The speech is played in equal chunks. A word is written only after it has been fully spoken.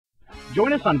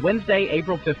Join us on Wednesday,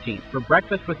 April 15th for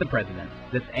Breakfast with the President.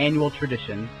 This annual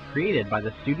tradition, created by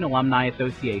the Student Alumni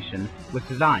Association, was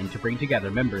designed to bring together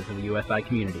members of the USI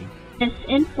community. This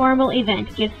informal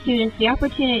event gives students the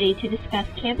opportunity to discuss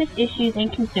campus issues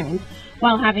and concerns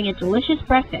while having a delicious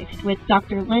breakfast with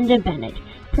Dr. Linda Bennett,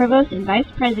 Provost and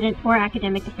Vice President for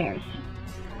Academic Affairs.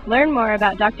 Learn more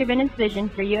about Dr. Bennett's vision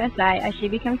for USI as she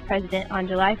becomes president on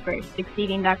July 1st,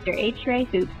 succeeding Dr. H. Ray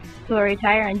Hoops, who will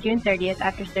retire on June 30th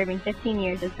after serving 15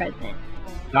 years as president.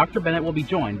 Dr. Bennett will be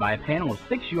joined by a panel of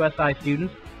 6 USI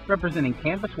students representing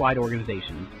campus-wide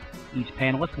organizations. Each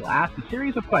panelist will ask a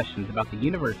series of questions about the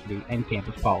university and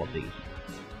campus policies.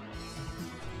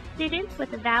 Students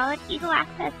with a valid Eagle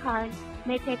Access card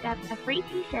may pick up a free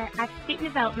t-shirt at the Student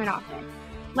Development Office,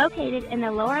 located in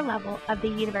the lower level of the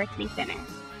University Center.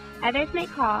 Others may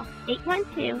call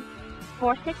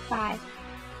 812-465-1215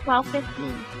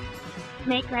 to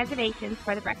make reservations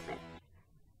for the breakfast.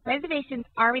 Reservations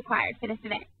are required for this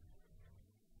event.